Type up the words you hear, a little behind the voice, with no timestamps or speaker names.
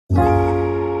Just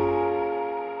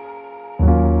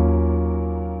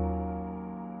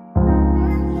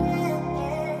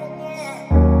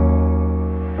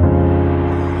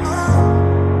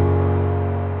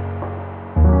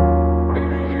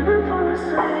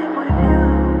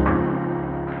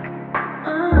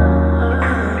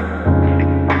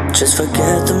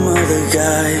forget them other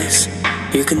guys.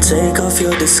 You can take off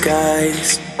your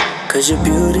disguise, 'cause your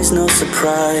beauty's no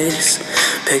surprise.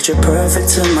 Picture perfect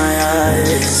to my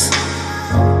eyes.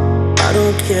 I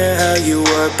don't care how you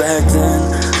were back then,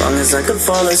 long as I can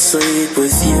fall asleep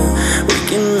with you. We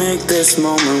can make this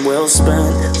moment well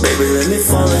spent. Baby, let me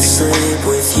fall asleep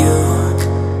with you.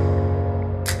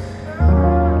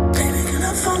 Baby, can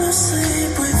I fall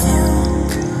asleep with you?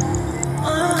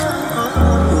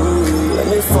 Let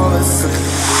me fall asleep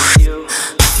with you.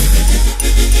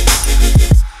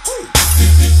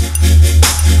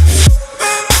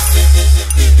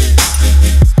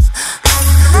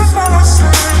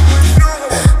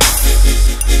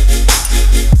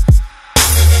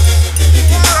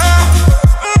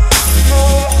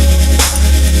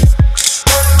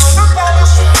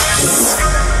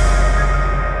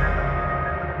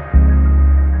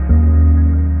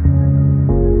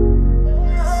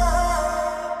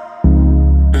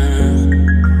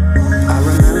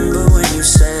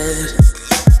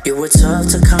 Tough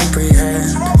to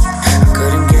comprehend. I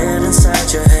couldn't get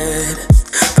inside your head,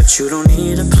 but you don't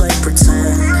need to play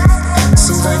pretend.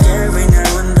 Seems like every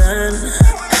now and then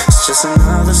it's just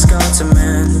another scar to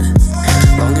mend.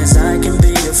 Long as I can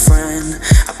be your friend,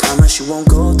 I promise you won't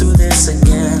go